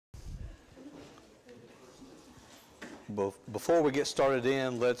Before we get started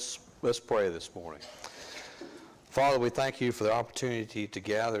let's pray this morning. Father, we thank you for the opportunity to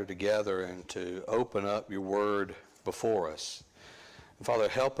gather together and to open up your word before us. And Father,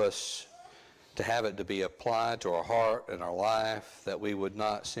 help us to have it to be applied to our heart and our life, that we would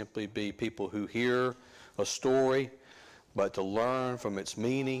not simply be people who hear a story, but to learn from its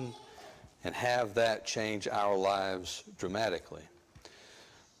meaning and have that change our lives dramatically.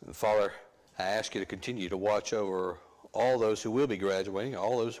 And Father, I ask you to continue to watch over all those who will be graduating,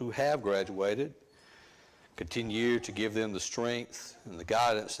 all those who have graduated. Continue to give them the strength and the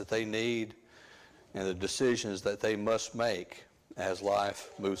guidance that they need and the decisions that they must make as life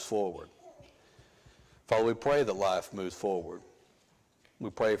moves forward. Father, we pray that life moves forward.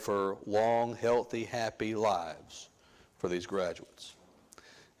 We pray for long, healthy, happy lives for these graduates.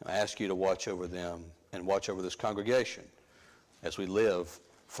 I ask you to watch over them and watch over this congregation as we live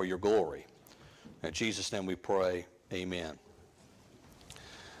for your glory. In Jesus' name we pray, amen.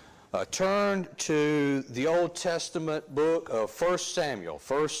 Turn to the Old Testament book of 1 Samuel.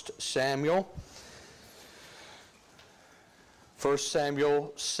 1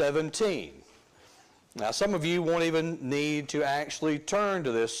 Samuel 17. Now, some of you won't even need to actually turn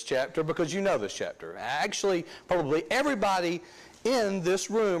to this chapter because you know this chapter. Actually, probably everybody in this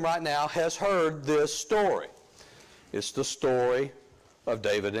room right now has heard this story. It's the story of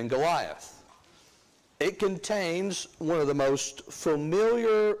David and Goliath. It contains one of the most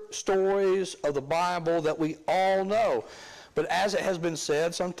familiar stories of the Bible that we all know. But as it has been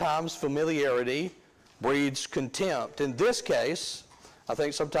said, sometimes familiarity breeds contempt. In this case, I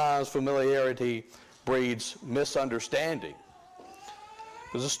think sometimes familiarity breeds misunderstanding.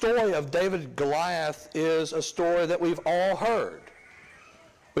 Because the story of David and Goliath is a story that we've all heard.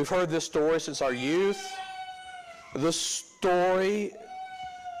 We've heard this story since our youth. The story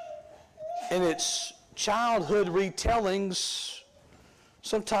in its childhood retellings,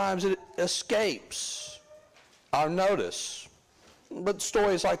 sometimes it escapes our notice. But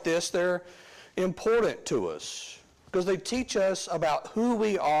stories like this, they're important to us because they teach us about who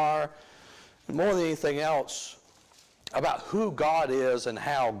we are, and more than anything else, about who God is and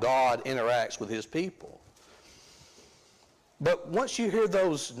how God interacts with his people. But once you hear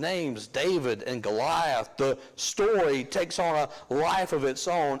those names, David and Goliath, the story takes on a life of its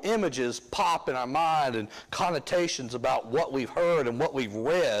own. Images pop in our mind and connotations about what we've heard and what we've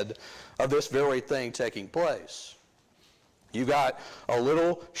read of this very thing taking place. You got a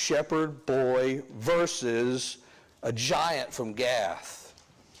little shepherd boy versus a giant from Gath.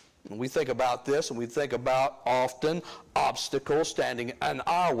 And we think about this and we think about often obstacles standing in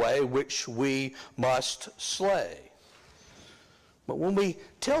our way which we must slay. But when we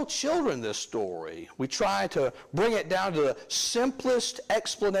tell children this story, we try to bring it down to the simplest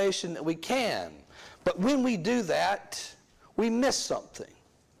explanation that we can. But when we do that, we miss something.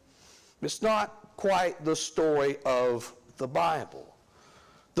 It's not quite the story of the Bible.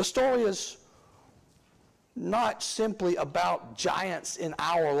 The story is not simply about giants in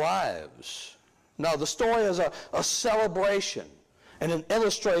our lives. No, the story is a celebration and an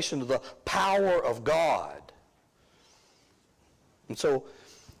illustration of the power of God. And so,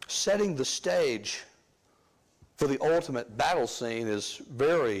 setting the stage for the ultimate battle scene is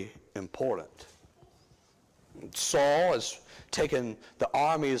very important. Saul has taken the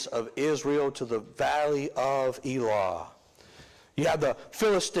armies of Israel to the valley of Elah. You have the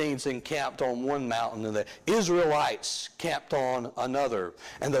Philistines encamped on one mountain and the Israelites camped on another,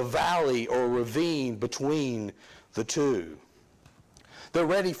 and the valley or ravine between the two. They're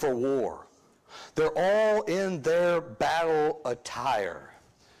ready for war. They're all in their battle attire.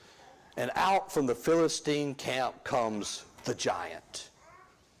 And out from the Philistine camp comes the giant.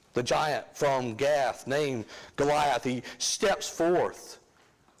 The giant from Gath named Goliath. He steps forth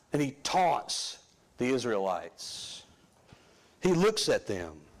and he taunts the Israelites. He looks at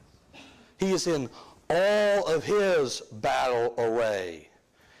them. He is in all of his battle array.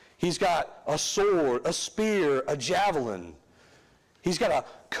 He's got a sword, a spear, a javelin. He's got a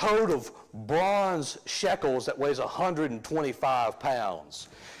coat of bronze shekels that weighs 125 pounds.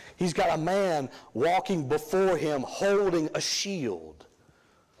 He's got a man walking before him holding a shield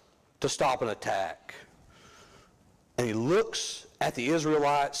to stop an attack. And he looks at the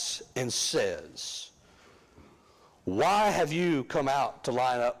Israelites and says, "Why have you come out to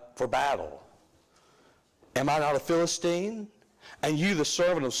line up for battle? Am I not a Philistine, and you the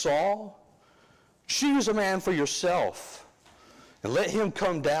servant of Saul? Choose a man for yourself, and let him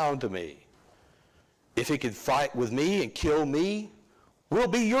come down to me. If he can fight with me and kill me, we'll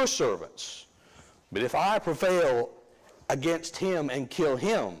be your servants. But if I prevail against him and kill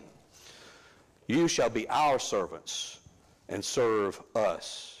him, you shall be our servants. and serve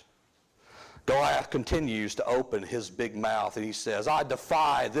us. Goliath continues to open his big mouth, and he says, I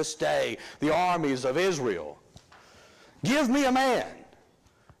defy this day the armies of Israel. Give me a man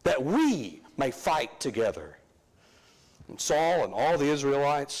that we may fight together. And Saul and all the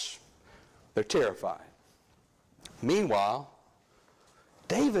Israelites, they're terrified. Meanwhile,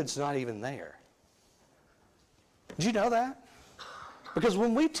 David's not even there. Did you know that? Because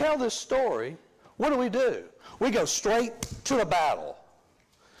when we tell this story, what do? We go straight to the battle.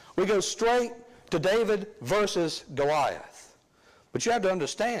 We go straight to David versus Goliath. But you have to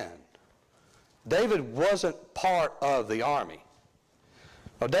understand, David wasn't part of the army.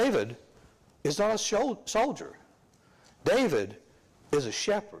 Now, David is not a soldier. David is a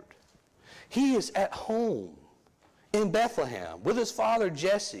shepherd. He is at home in Bethlehem with his father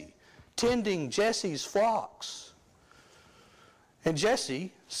Jesse, tending Jesse's flocks. And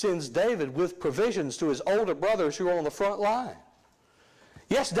Jesse sends David with provisions to his older brothers who are on the front line.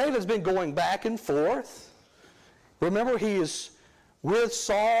 Yes, David's been going back and forth. Remember, he is with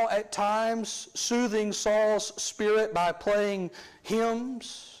Saul at times, soothing Saul's spirit by playing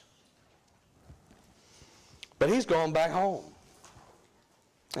hymns. But he's gone back home.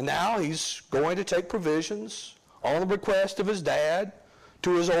 And now he's going to take provisions on the request of his dad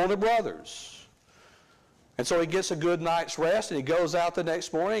to his older brothers. And so he gets a good night's rest, and he goes out the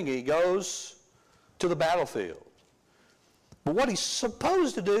next morning, and he goes to the battlefield. But what he's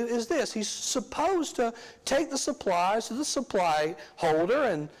supposed to do is this. He's supposed to take the supplies to the supply holder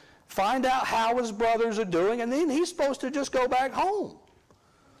and find out how his brothers are doing, and then he's supposed to just go back home.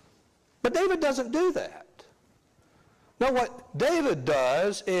 But David doesn't do that. No, what David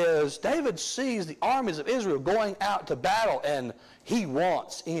does is David sees the armies of Israel going out to battle, and he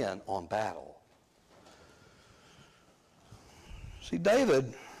wants in on battle. See,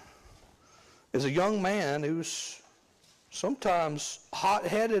 David is a young man who's sometimes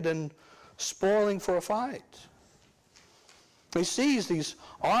hot-headed and spoiling for a fight. He sees these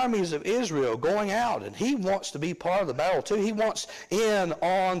armies of Israel going out, and he wants to be part of the battle too. He wants in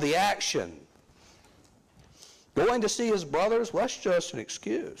on the action. Going to see his brothers, well, that's just an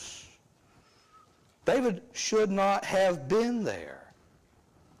excuse. David should not have been there.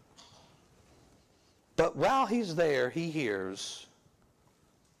 But while he's there, he hears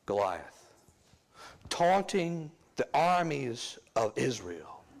Goliath taunting the armies of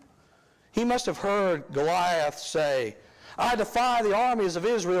Israel. He must have heard Goliath say, I defy the armies of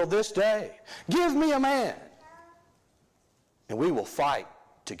Israel this day. Give me a man, and we will fight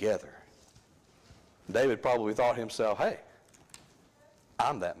together. David probably thought to himself, hey,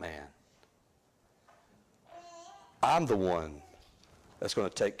 I'm that man. I'm the one that's going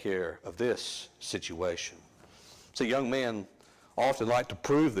to take care of this situation. So young men often like to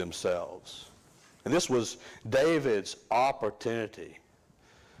prove themselves. And this was David's opportunity.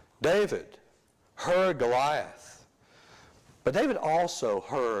 David heard Goliath, but David also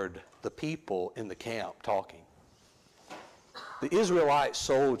heard the people in the camp talking. The Israelite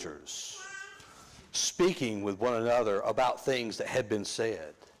soldiers speaking with one another about things that had been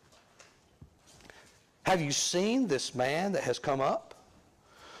said. Have you seen this man that has come up?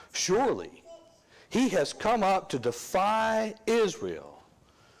 Surely he has come up to defy Israel.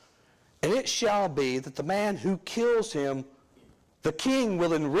 And it shall be that the man who kills him, the king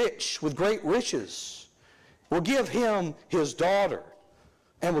will enrich with great riches, will give him his daughter,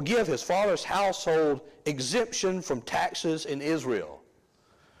 and will give his father's household exemption from taxes in Israel.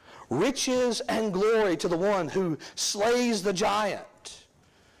 Riches and glory to the one who slays the giant.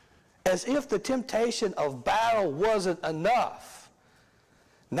 As if the temptation of battle wasn't enough.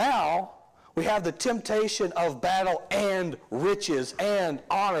 Now, we have the temptation of battle and riches and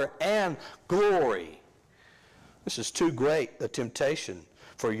honor and glory. This is too great a temptation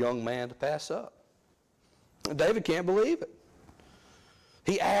for a young man to pass up. David can't believe it.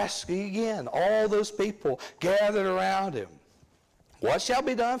 He asks again, all those people gathered around him, what shall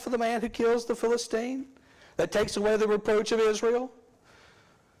be done for the man who kills the Philistine, that takes away the reproach of Israel?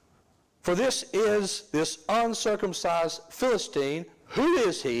 For this is this uncircumcised Philistine. Who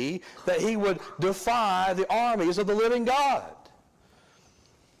is he that he would defy the armies of the living God?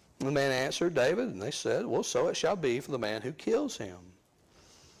 And the man answered David, and they said, well, so it shall be for the man who kills him.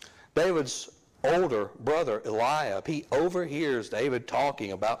 David's older brother, Eliab, he overhears David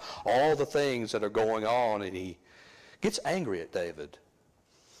talking about all the things that are going on, and he gets angry at David.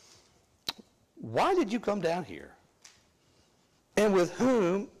 Why did you come down here? And with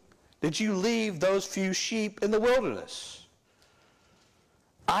whom did you leave those few sheep in the wilderness?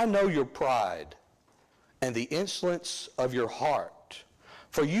 I know your pride and the insolence of your heart,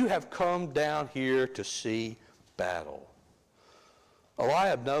 for you have come down here to see battle.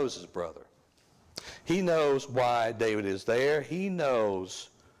 Eliab knows his brother. He knows why David is there. He knows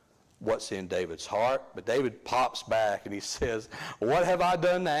what's in David's heart. But David pops back and he says, what have I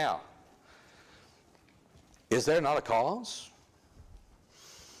done now? Is there not a cause?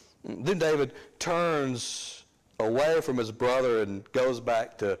 Then David turns away from his brother and goes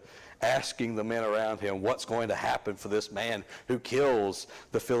back to asking the men around him what's going to happen for this man who kills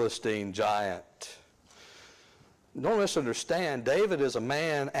the Philistine giant. Don't misunderstand, David is a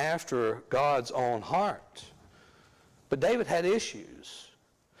man after God's own heart. But David had issues.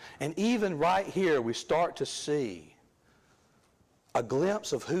 And even right here we start to see a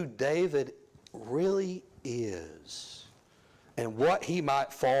glimpse of who David really is and what he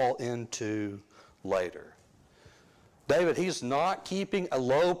might fall into later. David, he's not keeping a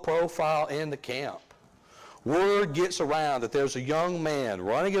low profile in the camp. Word gets around that there's a young man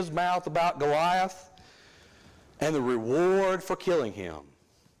running his mouth about Goliath and the reward for killing him.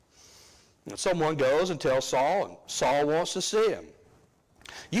 And someone goes and tells Saul, and Saul wants to see him.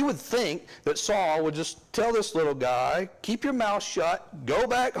 You would think that Saul would just tell this little guy, keep your mouth shut, go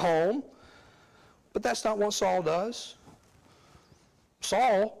back home. But that's not what Saul does.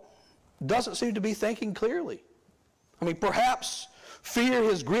 Saul doesn't seem to be thinking clearly. I mean, perhaps fear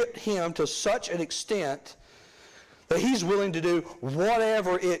has gripped him to such an extent that he's willing to do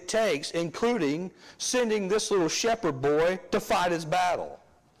whatever it takes, including sending this little shepherd boy to fight his battle.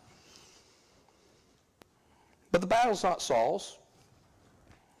 But the battle's not Saul's.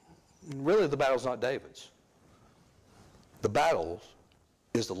 Really, the battle's not David's. The battle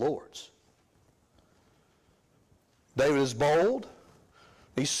is the Lord's. David is bold.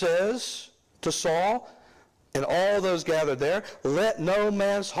 He says to Saul and all those gathered there, let no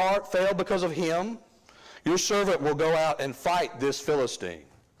man's heart fail because of him. Your servant will go out and fight this Philistine.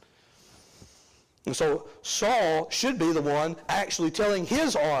 And so Saul should be the one actually telling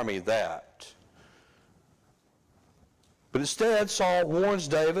his army that. But instead, Saul warns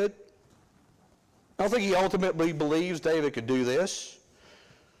David. I don't think he ultimately believes David could do this.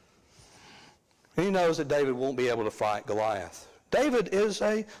 And he knows that David won't be able to fight Goliath. David is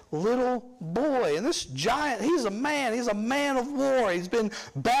a little boy, and this giant, he's a man of war. He's been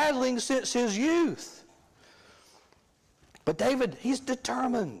battling since his youth. But David, he's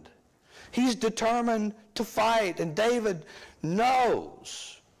determined. He's determined to fight, and David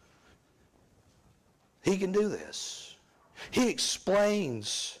knows he can do this. He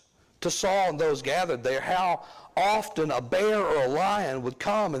explains to Saul and those gathered there how often a bear or a lion would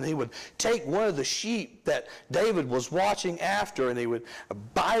come and he would take one of the sheep that David was watching after and he would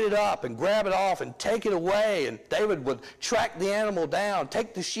bite it up and grab it off and take it away, and David would track the animal down,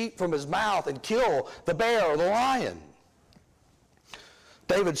 take the sheep from his mouth and kill the bear or the lion.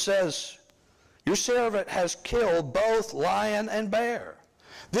 David says, your servant has killed both lion and bear.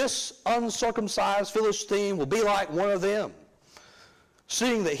 This uncircumcised Philistine will be like one of them,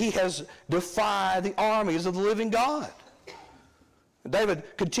 seeing that he has defied the armies of the living God. And David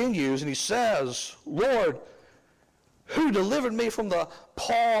continues and he says, Lord, who delivered me from the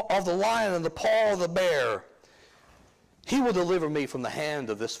paw of the lion and the paw of the bear? He will deliver me from the hand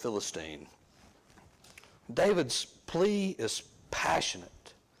of this Philistine. David's plea is passionate.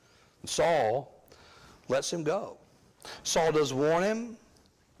 And Saul lets him go. Saul does warn him,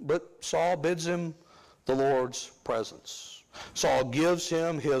 but Saul bids him the Lord's presence. Saul gives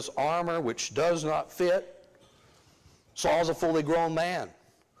him his armor, which does not fit. Saul's a fully grown man,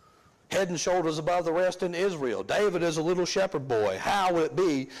 head and shoulders above the rest in Israel. David is a little shepherd boy. How would it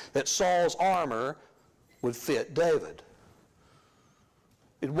be that Saul's armor would fit David?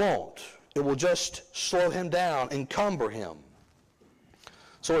 It won't. It will just slow him down, encumber him.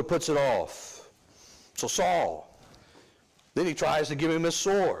 So he puts it off. So Saul, then he tries to give him his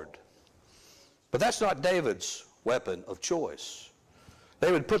sword. But that's not David's weapon of choice.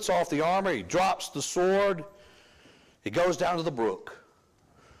 David puts off the armor, he drops the sword, he goes down to the brook,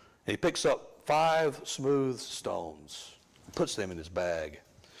 and he picks up 5 smooth stones, puts them in his bag.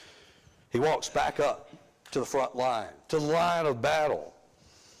 He walks back up to the front line, to the line of battle.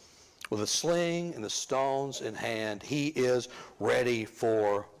 With a sling and the stones in hand, he is ready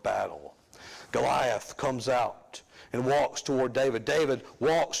for battle. Goliath comes out and walks toward David. David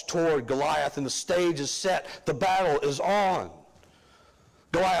walks toward Goliath, and the stage is set. The battle is on.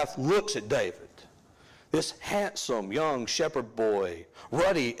 Goliath looks at David, this handsome young shepherd boy,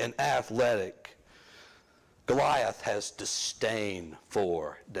 ruddy and athletic. Goliath has disdain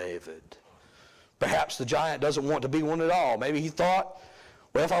for David. Perhaps the giant doesn't want to be one at all. Maybe he thought,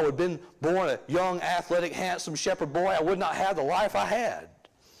 well, if I would have been born a young, athletic, handsome shepherd boy, I would not have the life I had.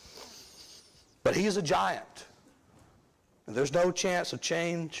 But he's a giant. And there's no chance of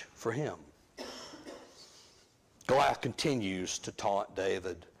change for him. Goliath continues to taunt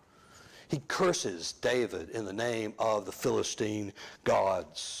David. He curses David in the name of the Philistine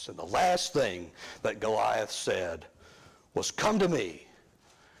gods. And the last thing that Goliath said was, "Come to me,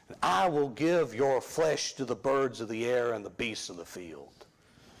 and I will give your flesh to the birds of the air and the beasts of the field."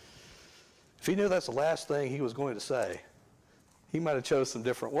 If he knew that's the last thing he was going to say, he might have chose some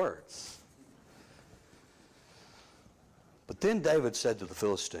different words. But then David said to the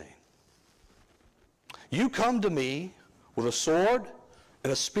Philistine, "You come to me with a sword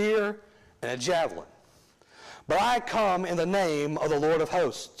and a spear and a javelin, but I come in the name of the Lord of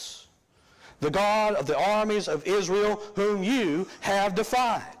hosts, the God of the armies of Israel, whom you have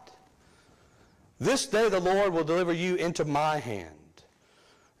defied. This day the Lord will deliver you into my hand,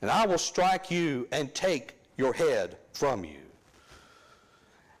 and I will strike you and take your head from you.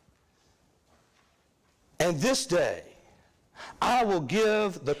 And this day I will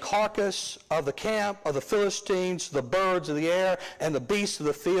give the carcass of the camp of the Philistines to the birds of the air and the beasts of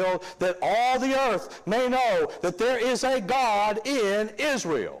the field, that all the earth may know that there is a God in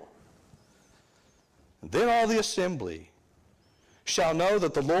Israel. And then all the assembly shall know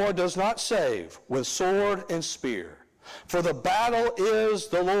that the Lord does not save with sword and spear. For the battle is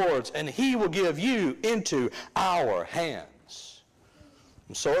the Lord's, and he will give you into our hands."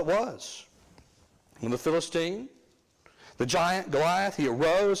 And so it was. When the Philistine, the giant Goliath, he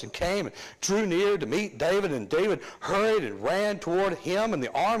arose and came and drew near to meet David, and David hurried and ran toward him and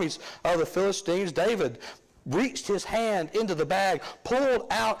the armies of the Philistines. David reached his hand into the bag, pulled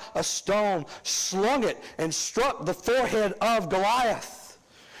out a stone, slung it, and struck the forehead of Goliath.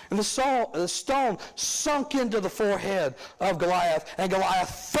 And the stone sunk into the forehead of Goliath, and Goliath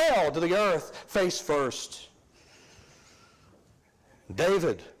fell to the earth face first.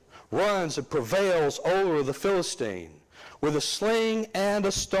 David runs and prevails over the Philistine with a sling and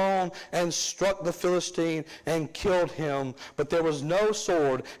a stone, and struck the Philistine and killed him. But there was no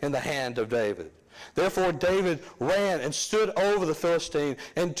sword in the hand of David. Therefore David ran and stood over the Philistine,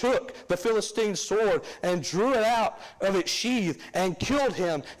 and took the Philistine's sword and drew it out of its sheath and killed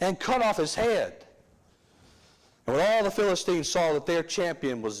him and cut off his head. And when all the Philistines saw that their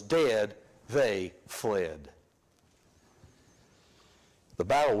champion was dead, they fled. The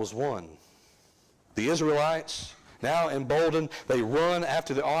battle was won. The Israelites, now emboldened, they run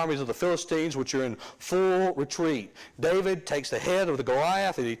after the armies of the Philistines, which are in full retreat. David takes the head of the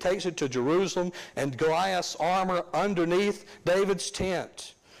Goliath, and he takes it to Jerusalem, and Goliath's armor underneath David's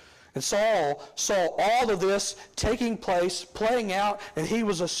tent. And Saul saw all of this taking place, playing out, and he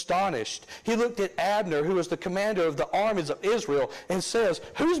was astonished. He looked at Abner, who was the commander of the armies of Israel, and says,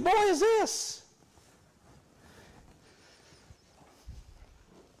 "Whose boy is this?"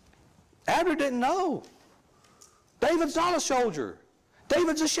 Abner didn't know. David's not a soldier.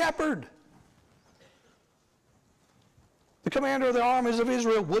 David's a shepherd. The commander of the armies of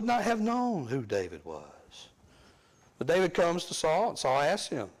Israel would not have known who David was. But David comes to Saul, and Saul asks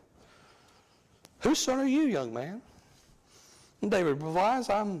him, "Whose son are you, young man?" And David replies,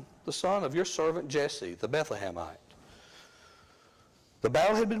 "I'm the son of your servant Jesse, the Bethlehemite." The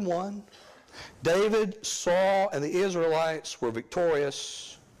battle had been won. David, Saul, and the Israelites were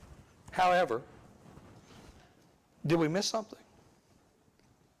victorious. However, did we miss something?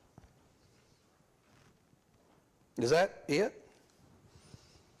 Is that it?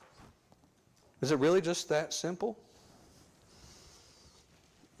 Is it really just that simple?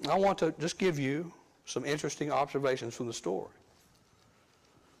 I want to just give you some interesting observations from the story.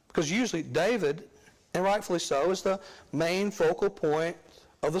 Because usually David, and rightfully so, is the main focal point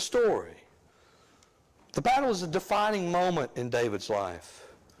of the story. The battle is a defining moment in David's life.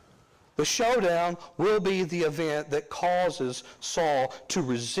 The showdown will be the event that causes Saul to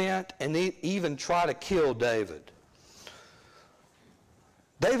resent and even try to kill David.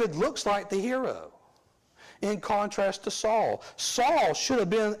 David looks like the hero in contrast to Saul. Saul should have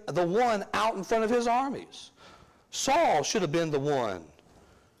been the one out in front of his armies. Saul should have been the one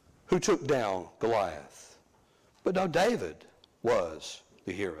who took down Goliath. But no, David was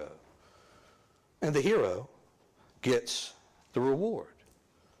the hero. And the hero gets the reward.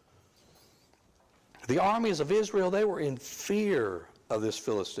 The armies of Israel, they were in fear of this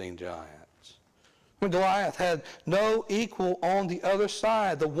Philistine giant. When Goliath had no equal on the other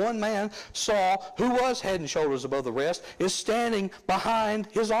side, the one man, Saul, who was head and shoulders above the rest, is standing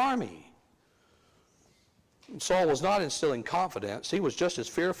behind his army. And Saul was not instilling confidence. He was just as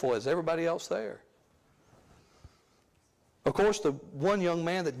fearful as everybody else there. Of course, the one young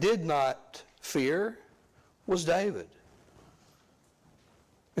man that did not fear was David.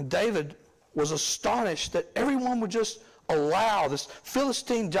 And David was astonished that everyone would just allow this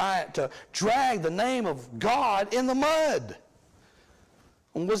Philistine giant to drag the name of God in the mud?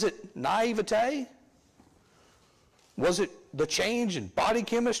 And was it naivete? Was it the change in body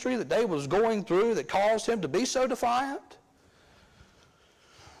chemistry that David was going through that caused him to be so defiant?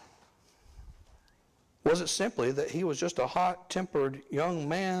 Was it simply that he was just a hot-tempered young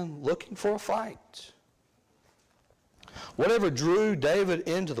man looking for a fight? Whatever drew David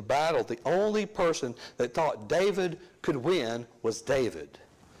into the battle, the only person that thought David could win was David.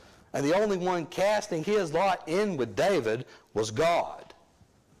 And the only one casting his lot in with David was God.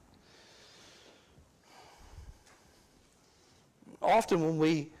 Often when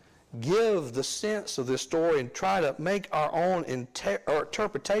we give the sense of this story and try to make our own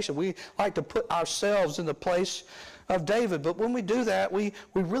interpretation, we like to put ourselves in the place of David. But when we do that, we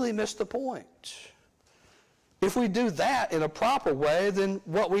really miss the point. If we do that in a proper way, then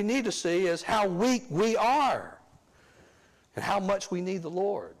what we need to see is how weak we are and how much we need the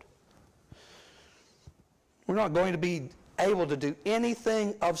Lord. We're not going to be able to do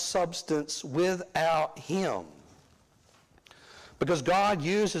anything of substance without Him. Because God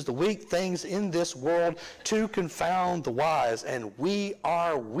uses the weak things in this world to confound the wise, and we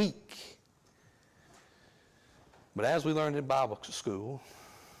are weak. But as we learned in Bible school,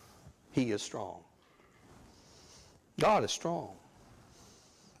 He is strong. God is strong.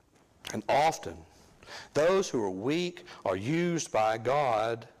 And often, those who are weak are used by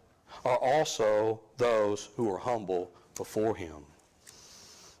God are also those who are humble before Him.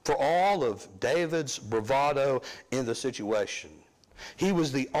 For all of David's bravado in the situation, he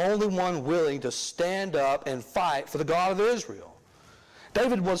was the only one willing to stand up and fight for the God of Israel.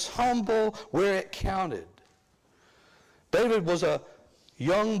 David was humble where it counted. David was a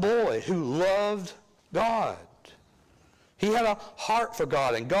young boy who loved God. He had a heart for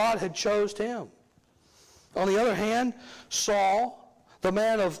God, and God had chosen him. On the other hand, Saul, the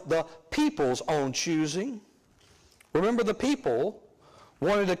man of the people's own choosing, remember the people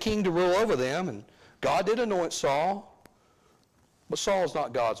wanted a king to rule over them, and God did anoint Saul. But Saul is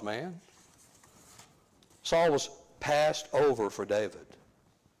not God's man. Saul was passed over for David.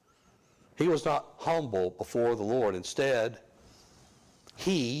 He was not humble before the Lord. Instead,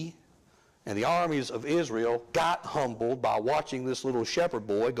 he and the armies of Israel got humbled by watching this little shepherd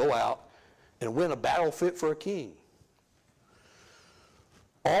boy go out and win a battle fit for a king.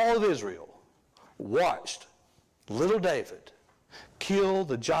 All of Israel watched little David kill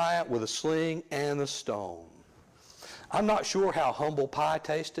the giant with a sling and a stone. I'm not sure how humble pie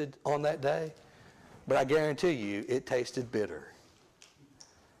tasted on that day, but I guarantee you it tasted bitter.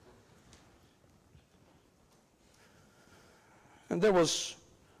 And there was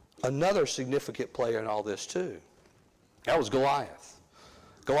another significant player in all this too. That was Goliath.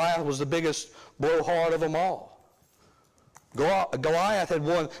 Goliath was the biggest blowhard of them all. Goliath had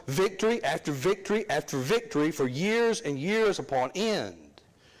won victory after victory after victory for years and years upon end.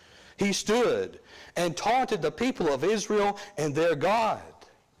 He stood and taunted the people of Israel and their God.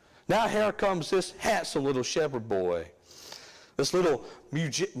 Now here comes this handsome little shepherd boy, this little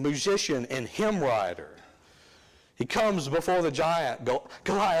musician and hymn writer. He comes before the giant.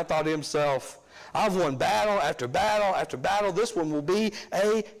 Goliath thought to himself, I've won battle after battle after battle. This one will be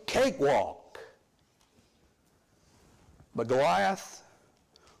a cakewalk. But Goliath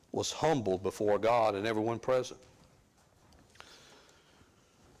was humbled before God and everyone present.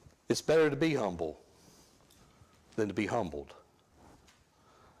 It's better to be humble than to be humbled.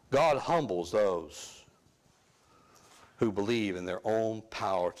 God humbles those who believe in their own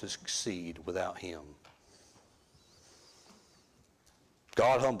power to succeed without Him.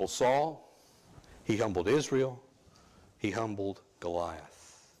 God humbled Saul. He humbled Israel. He humbled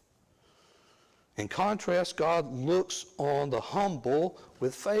Goliath. In contrast, God looks on the humble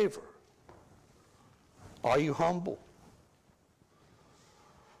with favor. Are you humble?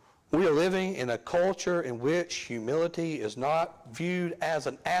 We are living in a culture in which humility is not viewed as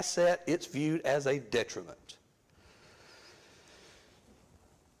an asset, it's viewed as a detriment.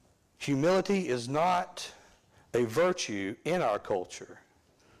 Humility is not a virtue in our culture,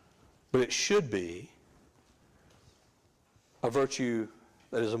 but it should be a virtue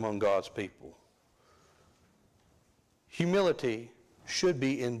that is among God's people. Humility should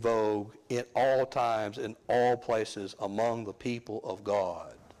be in vogue in all times, in all places, among the people of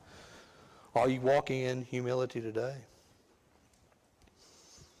God. Are you walking in humility today?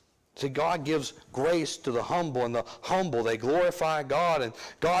 See, God gives grace to the humble, and the humble, they glorify God, and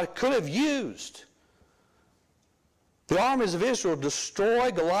God could have used the armies of Israel to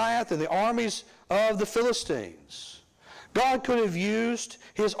destroy Goliath and the armies of the Philistines. God could have used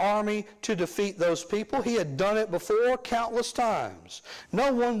his army to defeat those people. He had done it before countless times.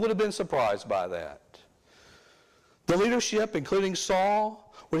 No one would have been surprised by that. The leadership, including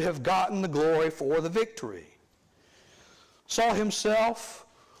Saul, would have gotten the glory for the victory. Saul himself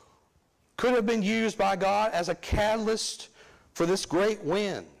could have been used by God as a catalyst for this great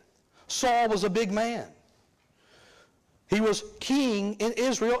win. Saul was a big man. He was king in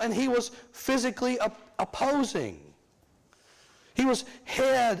Israel, and he was physically opposing. He was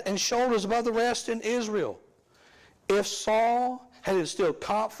head and shoulders above the rest in Israel. If Saul had instilled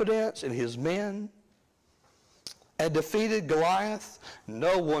confidence in his men and defeated Goliath,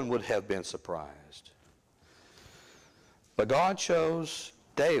 no one would have been surprised. But God chose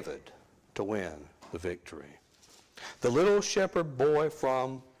David to win the victory. The little shepherd boy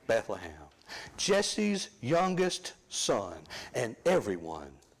from Bethlehem, Jesse's youngest son, and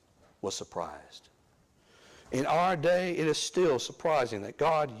everyone was surprised. In our day, it is still surprising that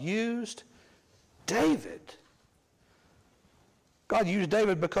God used David. God used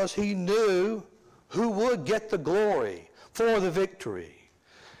David because he knew who would get the glory for the victory.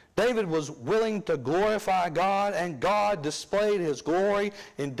 David was willing to glorify God, and God displayed his glory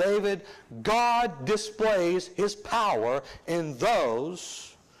in David. God displays his power in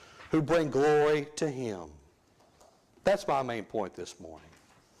those who bring glory to him. That's my main point this morning.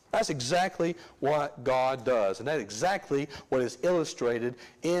 That's exactly what God does, and that's exactly what is illustrated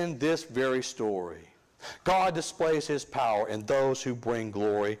in this very story. God displays his power in those who bring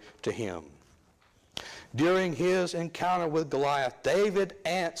glory to him. During his encounter with Goliath, David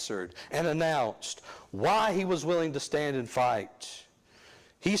answered and announced why he was willing to stand and fight.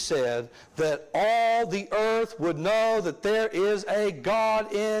 He said that all the earth would know that there is a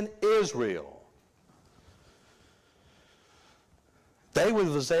God in Israel. David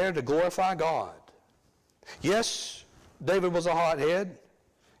was there to glorify God. Yes, David was a hothead.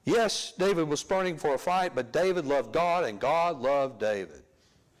 Yes, David was spurning for a fight, but David loved God and God loved David.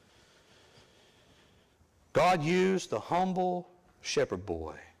 God used the humble shepherd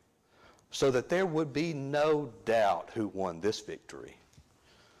boy so that there would be no doubt who won this victory.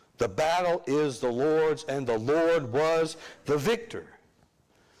 The battle is the Lord's, and the Lord was the victor.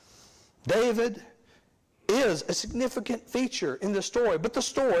 David is a significant feature in the story, but the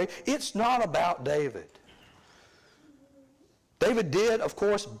story, it's not about David. David did, of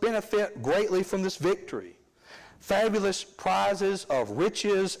course, benefit greatly from this victory. Fabulous prizes of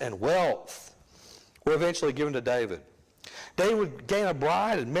riches and wealth were eventually given to David. David would gain a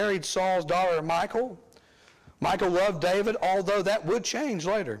bride and married Saul's daughter, Michal. Michal loved David, although that would change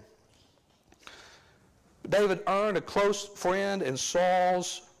later. David earned a close friend in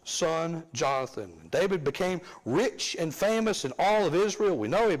Saul's son, Jonathan. David became rich and famous in all of Israel. We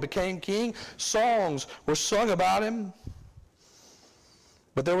know he became king. Songs were sung about him.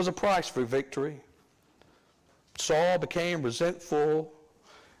 But there was a price for victory. Saul became resentful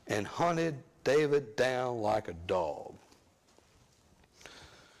and hunted David down like a dog.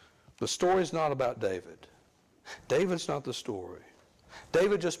 The story is not about David. David's not the story.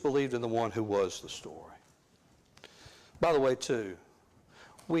 David just believed in the one who was the story. By the way, too,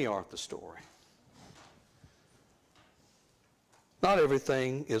 we aren't the story. Not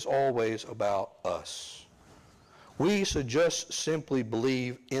everything is always about us. We should just simply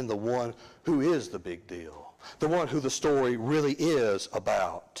believe in the one who is the big deal, the one who the story really is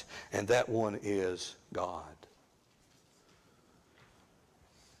about, and that one is God.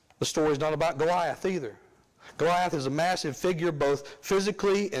 The story is not about Goliath either. Goliath is a massive figure both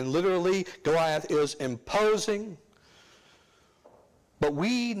physically and literally. Goliath is imposing. But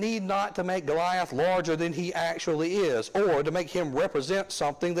we need not to make Goliath larger than he actually is, or to make him represent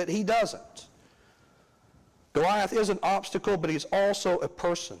something that he doesn't. Goliath is an obstacle, but he's also a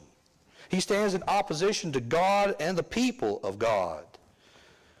person. He stands in opposition to God and the people of God.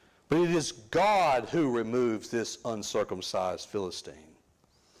 But it is God who removes this uncircumcised Philistine.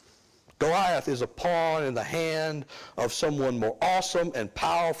 Goliath is a pawn in the hand of someone more awesome and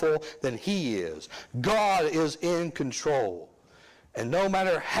powerful than he is. God is in control. And no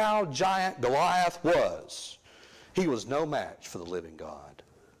matter how giant Goliath was, he was no match for the living God.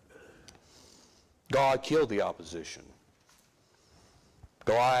 God killed the opposition.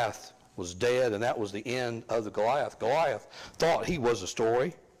 Goliath was dead, and that was the end of the Goliath. Goliath thought he was the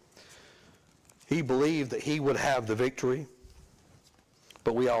story. He believed that he would have the victory.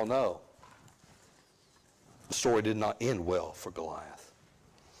 But we all know the story did not end well for Goliath.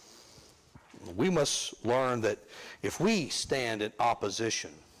 We must learn that if we stand in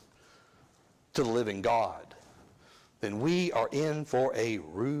opposition to the living God, then we are in for a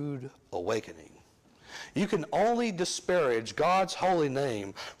rude awakening. You can only disparage God's holy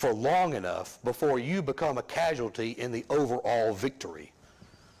name for long enough before you become a casualty in the overall victory.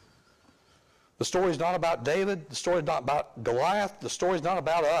 The story is not about David. The story is not about Goliath. The story is not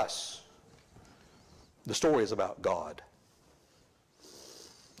about us. The story is about God.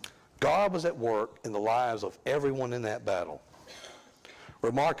 God was at work in the lives of everyone in that battle.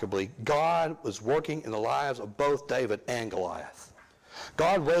 Remarkably, God was working in the lives of both David and Goliath.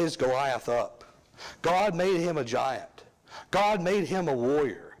 God raised Goliath up. God made him a giant. God made him a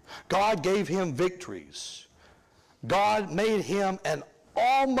warrior. God gave him victories. God made him an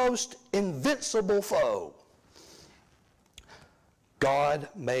almost invincible foe. God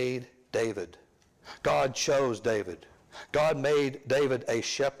made David. God chose David. God made David a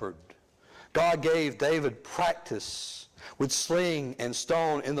shepherd. God gave David practice with sling and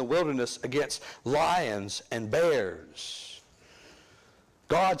stone in the wilderness against lions and bears.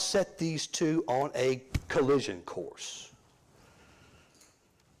 God set these two on a collision course.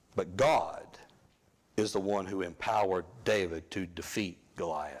 But God is the one who empowered David to defeat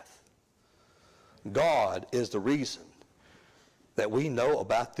Goliath. God is the reason that we know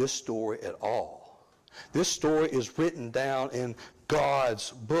about this story at all. This story is written down in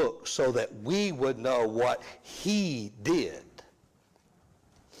God's book so that we would know what he did.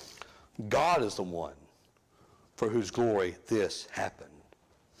 God is the one for whose glory this happened.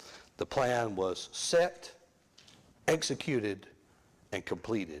 The plan was set, executed, and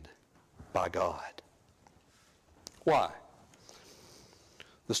completed by God. Why?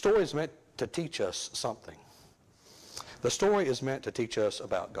 The story is meant to teach us something. The story is meant to teach us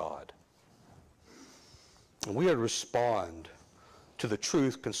about God. And we are to respond to the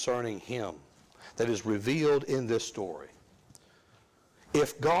truth concerning him that is revealed in this story.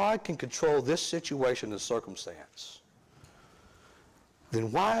 If God can control this situation and circumstance,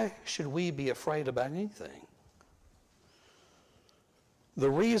 then why should we be afraid about anything? The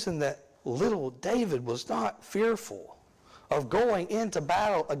reason that little David was not fearful of going into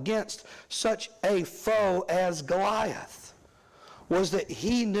battle against such a foe as Goliath was that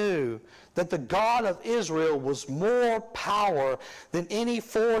he knew that the God of Israel was more power than any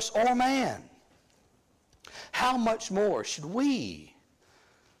force or man. How much more should we,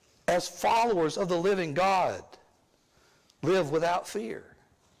 as followers of the living God, live without fear?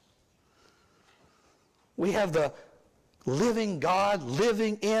 We have the living God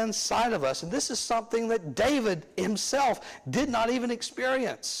living inside of us, and this is something that David himself did not even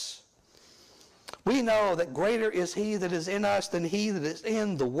experience. We know that greater is he that is in us than he that is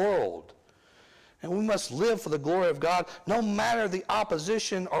in the world. And we must live for the glory of God no matter the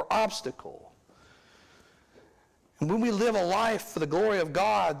opposition or obstacle. And when we live a life for the glory of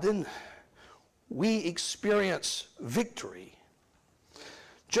God, then we experience victory.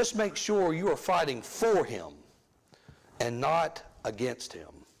 Just make sure you are fighting for him and not against him.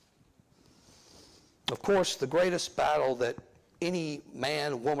 Of course, the greatest battle that any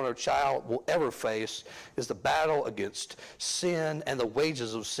man, woman, or child will ever face is the battle against sin and the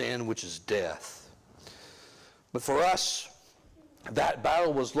wages of sin, which is death. But for us, that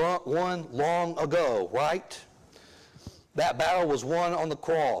battle was won long ago, right? That battle was won on the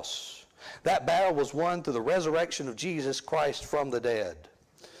cross. That battle was won through the resurrection of Jesus Christ from the dead.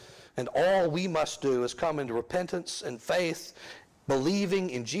 And all we must do is come into repentance and faith, believing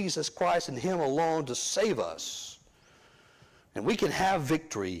in Jesus Christ and him alone to save us. And we can have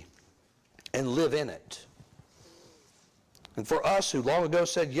victory and live in it. And for us who long ago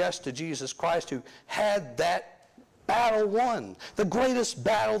said yes to Jesus Christ, who had that battle won, the greatest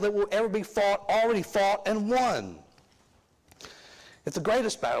battle that will ever be fought, already fought and won. If the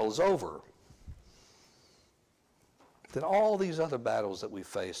greatest battle is over, then all these other battles that we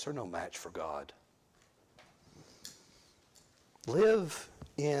face are no match for God. Live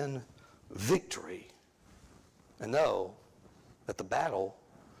in victory and know that the battle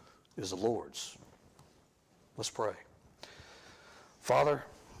is the Lord's. Let's pray. Father,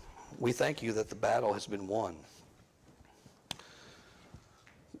 we thank you that the battle has been won.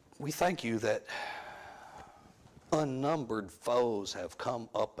 We thank you that unnumbered foes have come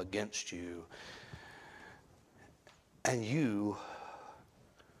up against you, and you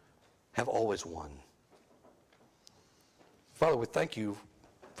have always won. Father, we thank you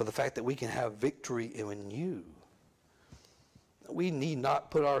for the fact that we can have victory in you. We need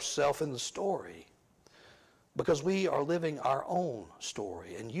not put ourselves in the story because we are living our own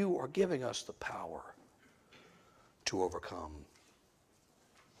story, and you are giving us the power to overcome.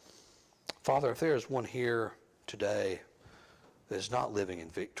 Father, if there is one here today that is not living in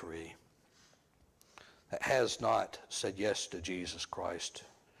victory, that has not said yes to Jesus Christ,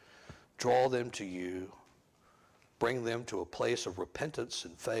 draw them to you bring them to a place of repentance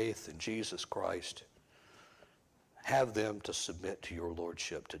and faith in Jesus Christ. Have them to submit to your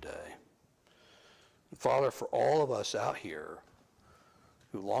lordship today. And Father, for all of us out here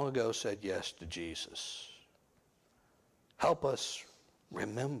who long ago said yes to Jesus, help us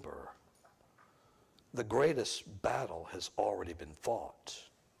remember the greatest battle has already been fought.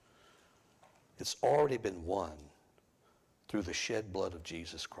 It's already been won through the shed blood of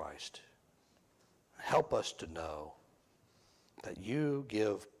Jesus Christ. Help us to know that you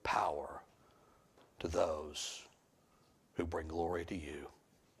give power to those who bring glory to you.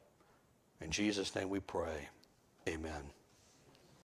 In Jesus' name we pray, amen.